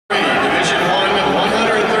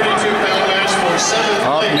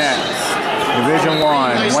Up next, Division 1,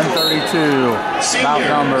 132, bout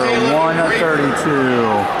number 132.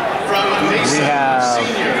 We have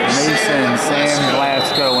Mason Sam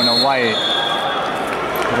Gassco in a white.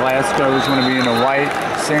 Gassco is going to be in a white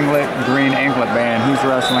singlet, green anklet band. He's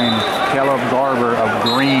wrestling Caleb Garber of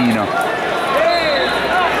green.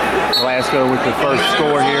 Gassco with the first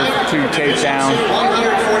score here, 2 takedowns.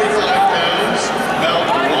 145 pounds, bout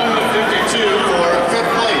 152 for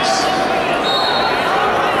 5th place.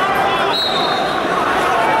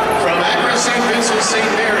 From Akron St. Vincent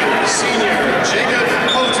St. Mary, Senior Jacob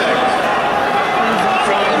Kotek.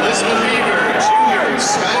 From Lisbon Beaver, Junior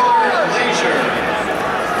Skylar Leisure.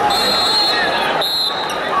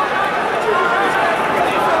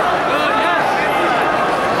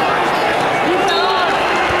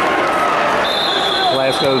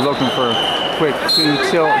 Gassco's looking for a quick 2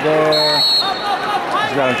 tilt there.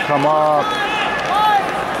 He's got to come up.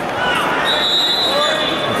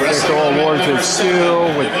 Official awards his 2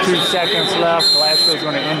 with 2 seconds left. Gassco's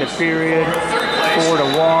going to end the period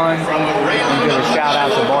 4-1. And give a shout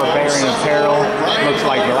out to Barbarian Apparel. Looks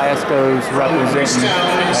like Gassco's representing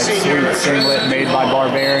that sweet singlet made by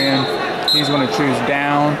Barbarian. He's going to choose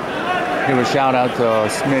down. Give a shout out to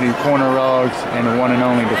Smitty Corner Rugs and the one and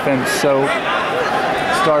only Defense Soap.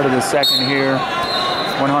 Start of the second here,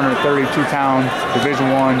 132-pound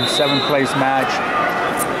Division 1, 7th place match.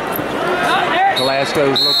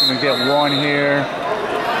 Gassco's looking to get 1 here.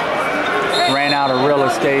 Ran out of real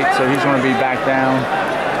estate, so he's going to be back down.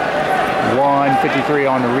 153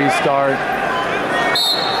 on the restart.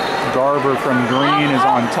 Garber from green is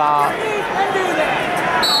on top.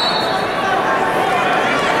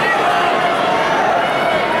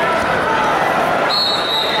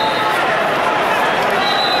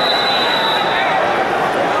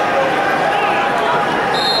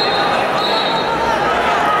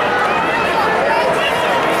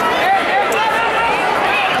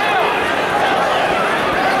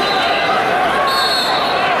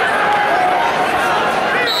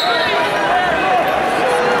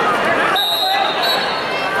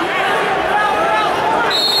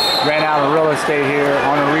 Stay here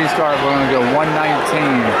on a restart. We're going to go 119.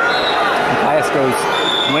 Gassco's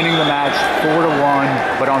winning the match 4-1,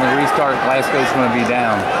 but on the restart, Gassco's going to be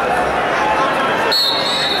down.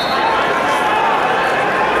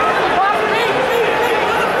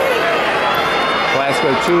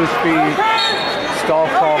 Gassco to his feet. Stall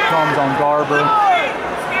call comes on Garber.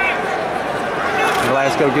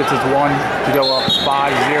 Gassco gets his 1 to go up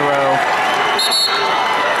 5-0.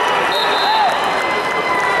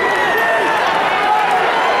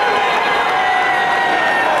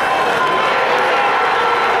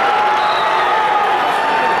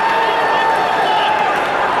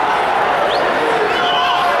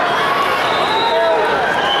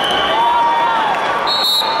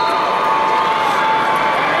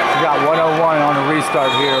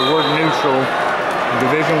 Start here. We're neutral.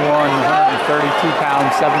 Division 1, 132-pound,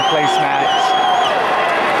 7th place match.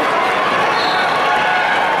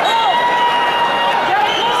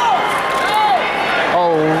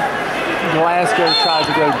 Oh, Gassco tries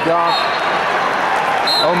to go duck.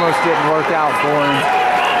 Almost didn't work out for him.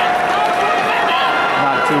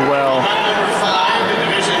 Not too well. Number 5,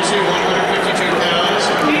 Division 2, 152 pounds.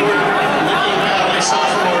 Licking Valley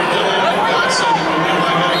sophomore Dylan Godson.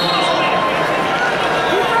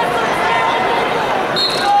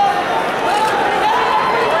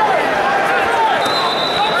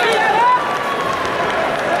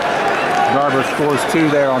 Garber scores 2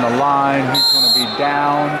 there on the line. He's going to be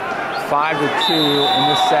down 5-2 in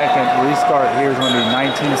the second. Restart here is going to be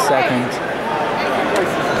 19 seconds.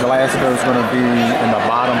 Gassco is going to be in the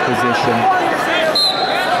bottom position.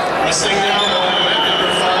 Wrestling now on mat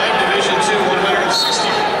number 5, Division 2, 160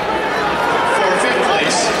 for 5th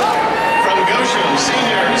place. From Goshen,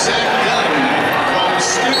 Senior Zach Gunn. From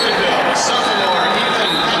Steubenville, sophomore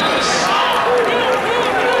Ethan Pappas.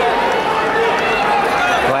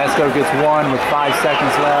 Gassco gets 1 with 5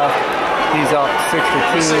 seconds left. He's up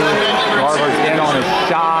 6-2. Garber's in on his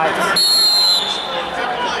shot.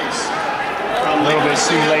 A little bit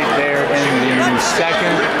too late there in the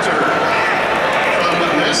second.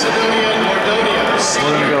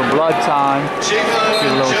 We're going to go blood time. Give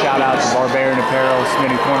a little shout out to Barbarian Apparel,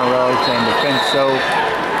 Smitty Corner Rugs, and Defense Soap.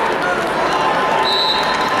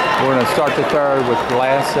 We're going to start the third with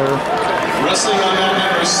Gassco. Gassco,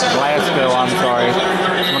 I'm sorry.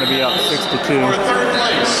 It's going to be up 6-2. For 3rd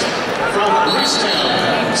place, from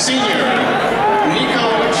Lewistown, Senior Nico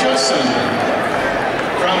Chosen.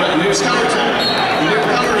 From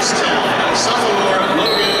Newcomerstown, sophomore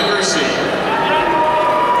Logan Hersey.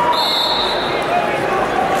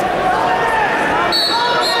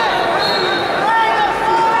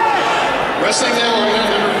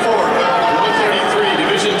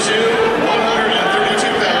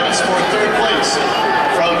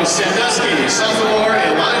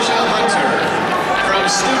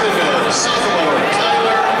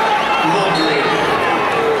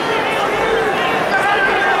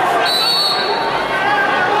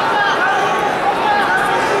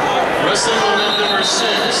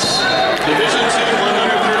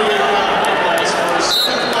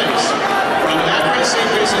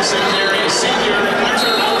 senior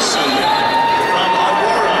Hunter Olson. From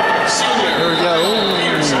Aurora, senior Here we go.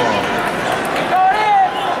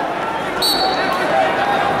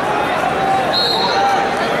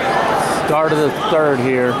 Start of the third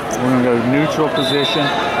here. We're going to go neutral position.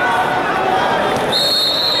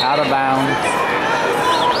 Out of bounds.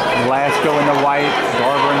 Gassco in the white,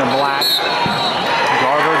 Garber in the black.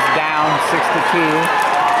 Garber's down 6-2.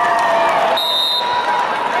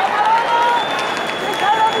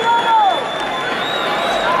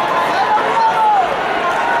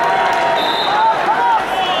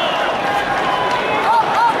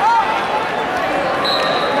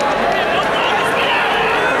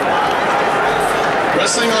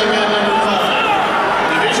 Wrestling on mat number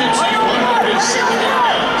 5, Division II, 170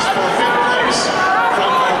 pounds for 5th place.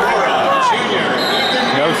 From Aurora, junior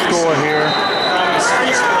Ethan No score here. From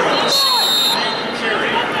Streetsboro, senior Hank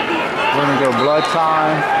Carey. We're going to go blood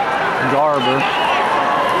time, Garber.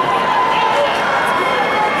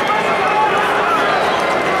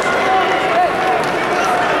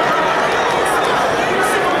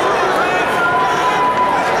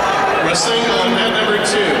 Wrestling on mat number 2,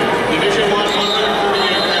 Division I,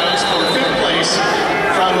 148 pounds for 5th place.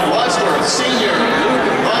 From Wadsworth, senior Luke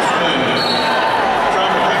Hoffman.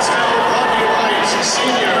 From Rexville, Rockview Heights,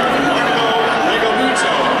 senior Marco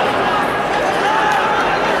Legobuto.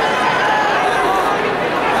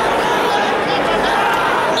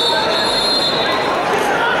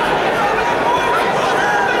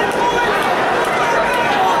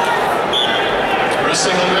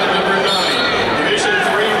 Wrestling on mat number 9, Division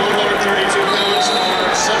III, 132 pounds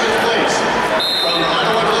for 7th place. From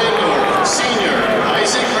Ottawa Glandorf, senior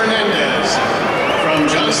Isaac Hernandez. From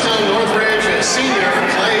Johnstown Northridge, senior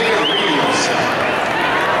Clay Reeves.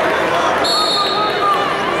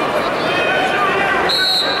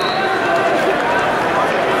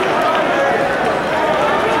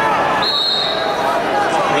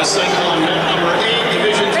 Wrestling on mat number 8,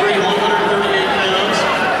 Division III, 138 pounds.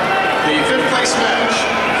 The 5th place match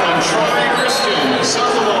from Troy Christian,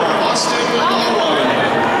 sophomore Austin Alwan.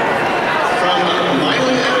 From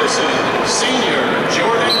Milan Edison, senior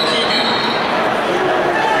Jordan Keegan.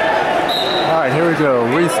 All right, here we go.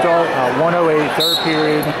 Restart, 108, third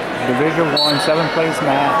period. Division I, 7th place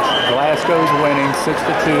match. Gassco's winning 6-2.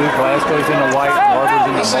 Gassco's in the white, Garber's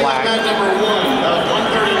in the Wrestling on black. mat number 1,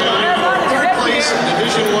 139 for 3rd place,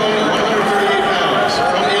 Division I, 138 pounds.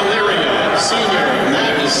 From Elyria, senior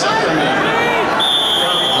Matt Zuckerman.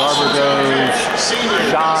 From Garber Austin goes senior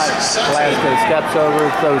shot. Sutton. Gassco steps over,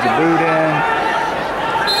 throws a boot in.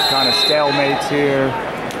 Kind of stalemates here.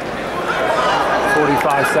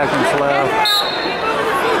 45 seconds left.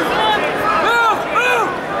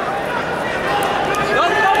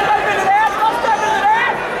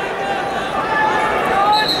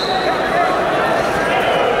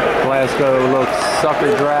 Gassco looks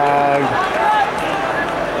sucker drag.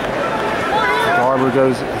 Garber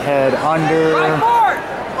goes head under.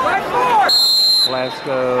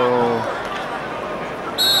 Gassco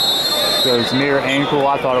goes near ankle.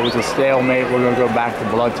 I thought it was a stalemate. We're going to go back to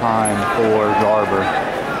blood time for Garber.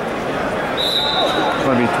 It's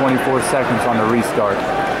going to be 24 seconds on the restart.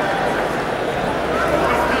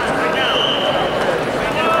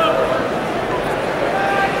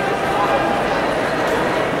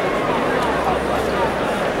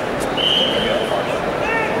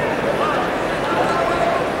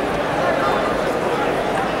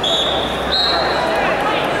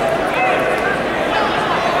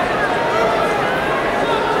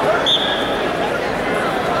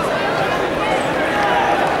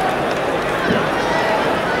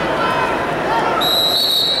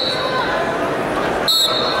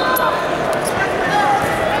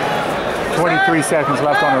 Seconds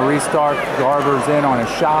left on the restart. Garber's in on a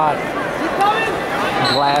shot.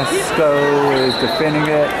 Gassco is defending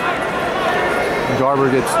it. Garber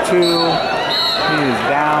gets 2. He is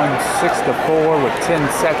down 6-4 with 10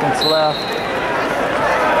 seconds left.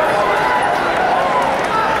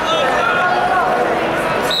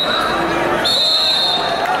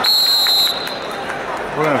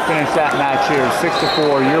 We're going to finish that match here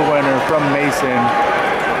 6-4. Your winner from Mason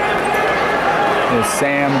is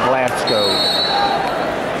Sam Gassco.